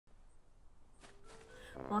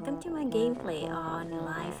Welcome to my gameplay on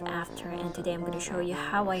Lifeafter, and today I'm going to show you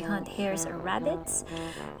how I hunt hares or rabbits.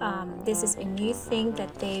 This is a new thing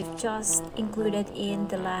that they've just included in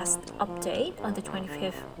the last update on the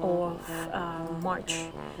 25th of March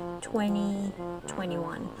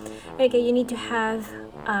 2021. Okay, you need to have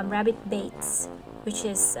rabbit baits, which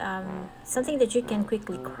is something that you can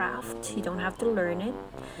quickly craft. You don't have to learn it.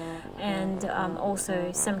 And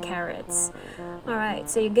also some carrots. Alright,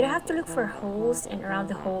 so you're gonna have to look for holes, and around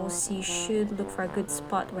the holes you should look for a good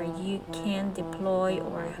spot where you can deploy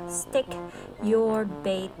or stick your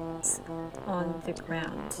bait on the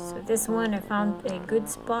ground. So this one I found a good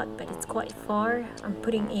spot, but it's quite far. I'm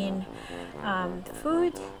putting in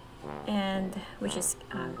food, and which is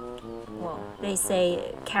well, they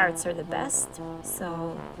say carrots are the best,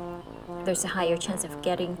 so there's a higher chance of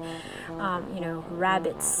getting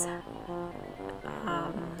rabbits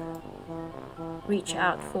reach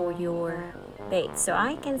out for your bait. So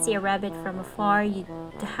I can see a rabbit from afar. You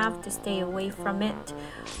have to stay away from it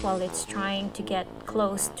while it's trying to get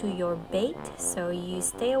close to your bait, so you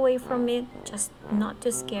stay away from it, just not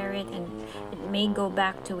to scare it, and it may go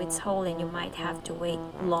back to its hole and you might have to wait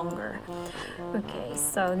longer. Okay,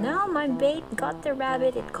 so now my bait got the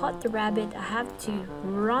rabbit, it caught the rabbit. I have to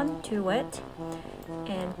run to it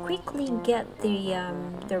and quickly get the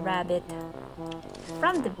rabbit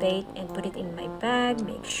from the bait and put it in my bag.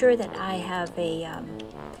 Make sure that I have a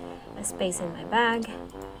space in my bag.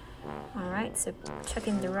 Alright, so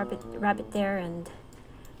chucking the rabbit there and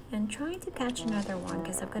trying to catch another one,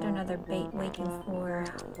 because I've got another bait waiting for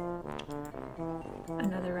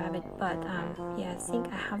another rabbit. But yeah, I think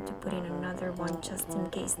I have to put in another one just in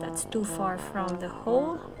case that's too far from the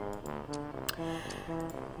hole.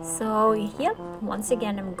 So yep, once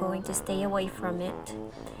again I'm going to stay away from it.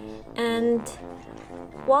 And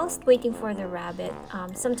whilst waiting for the rabbit,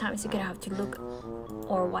 sometimes you're gonna have to look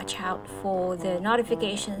or watch out for the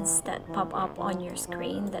notifications that pop up on your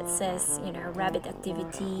screen that says, rabbit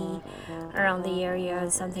activity around the area,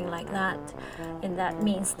 something like that. And that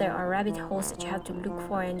means there are rabbit holes that you have to look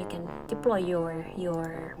for, and you can deploy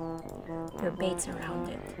your baits around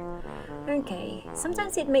it. Okay,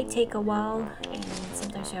 sometimes it may take a while, and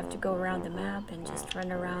sometimes you have to go around the map and just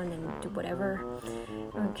run around and do whatever.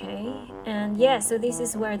 Okay, and yeah, so this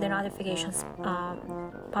is where the notifications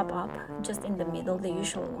pop up, just in the middle, the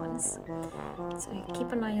usual ones. So you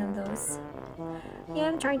keep an eye on those. Yeah,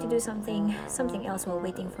 I'm trying to do something else while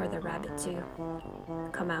waiting for the rabbit to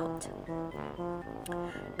come out.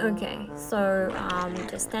 Okay, so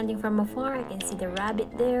just standing from afar, I can see the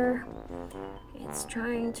rabbit there. It's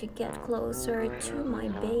trying to get closer to my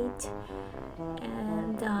bait,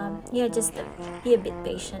 and yeah, just be a bit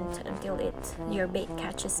patient until your bait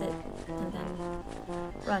catches it, and then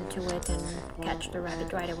run to it and catch the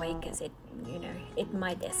rabbit right away, because it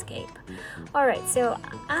might escape. Alright, so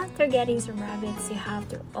after getting some rabbits, you have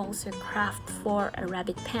to also craft for a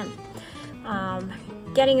rabbit pen.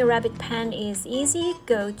 Getting a rabbit pen is easy.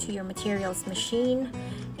 Go to your materials machine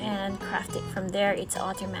and craft it from there. It's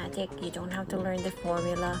automatic. You don't have to learn the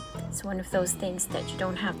formula. It's one of those things that you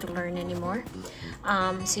don't have to learn anymore.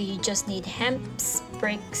 So you just need hemps,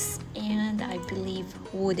 bricks, and I believe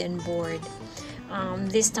wooden board.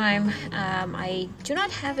 This time I do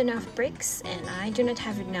not have enough bricks, and I do not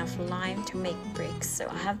have enough lime to make bricks, so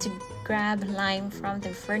I have to grab lime from the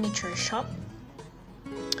furniture shop.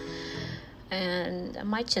 And I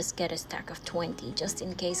might just get a stack of 20 just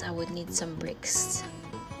in case I would need some bricks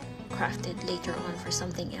crafted later on for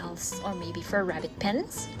something else, or maybe for rabbit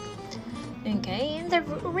pens. Okay, and they're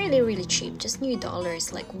really cheap, just new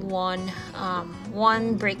dollars. Like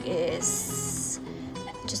one brick is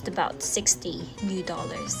just about 60 new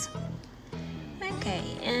dollars. Okay,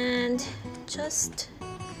 and just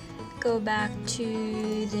go back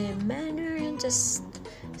to the manor and just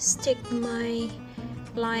stick my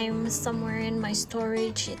lime somewhere in my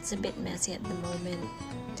storage. It's a bit messy at the moment.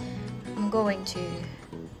 I'm going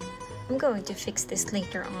to fix this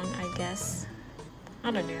later on, I guess.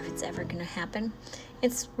 I don't know if it's ever gonna happen.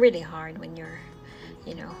 It's really hard when you're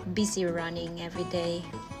busy running every day.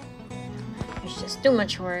 It's just too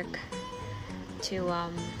much work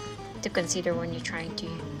to consider when you're trying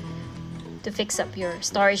to fix up your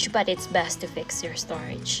storage, but it's best to fix your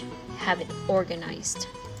storage, have it organized.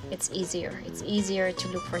 It's easier to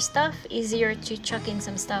look for stuff, easier to chuck in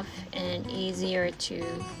some stuff, and easier to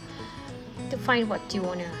find what you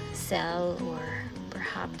want to sell, or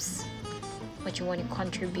perhaps what you want to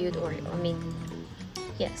contribute, or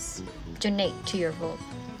yes, donate to your vault.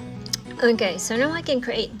 Okay, so now I can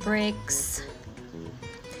create bricks,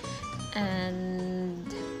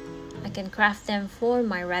 and I can craft them for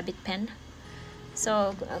my rabbit pen.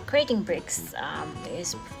 So creating bricks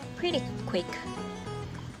is pretty quick.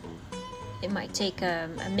 It might take a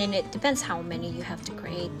minute, depends how many you have to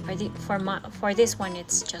create. For this one,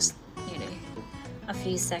 it's just, you know, a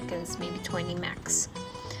few seconds, maybe 20 max.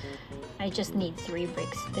 I just need 3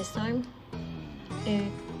 bricks this time.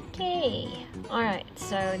 Okay, alright,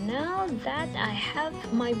 so now that I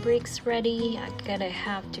have my bricks ready, I gotta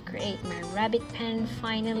have to create my rabbit pen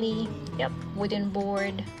finally. Yep, wooden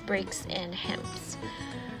board, bricks, and hems.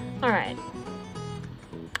 Alright,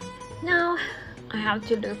 now I have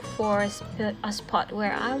to look for a spot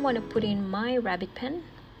where I want to put in my rabbit pen.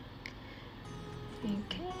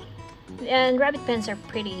 Okay. And rabbit pens are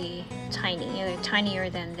pretty tiny. They're tinier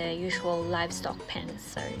than the usual livestock pens,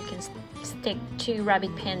 so you can stick 2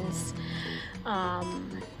 rabbit pens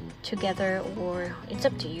together, or it's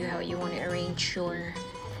up to you how you want to arrange your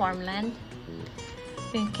farmland.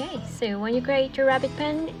 Okay, so when you create your rabbit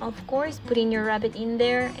pen, of course, put in your rabbit in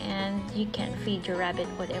there, and you can feed your rabbit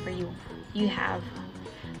whatever you have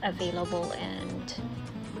available, and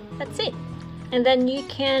that's it. And then you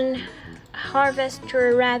can harvest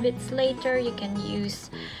your rabbits later. You can use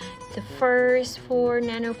the furs for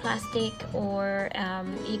nanoplastic, or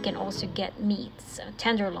you can also get meats,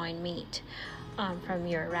 tenderloin meat from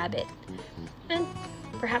your rabbit, and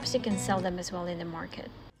perhaps you can sell them as well in the market.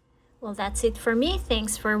 Well, that's it for me.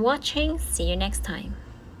 Thanks for watching. See you next time.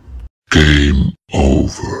 Game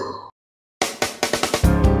over.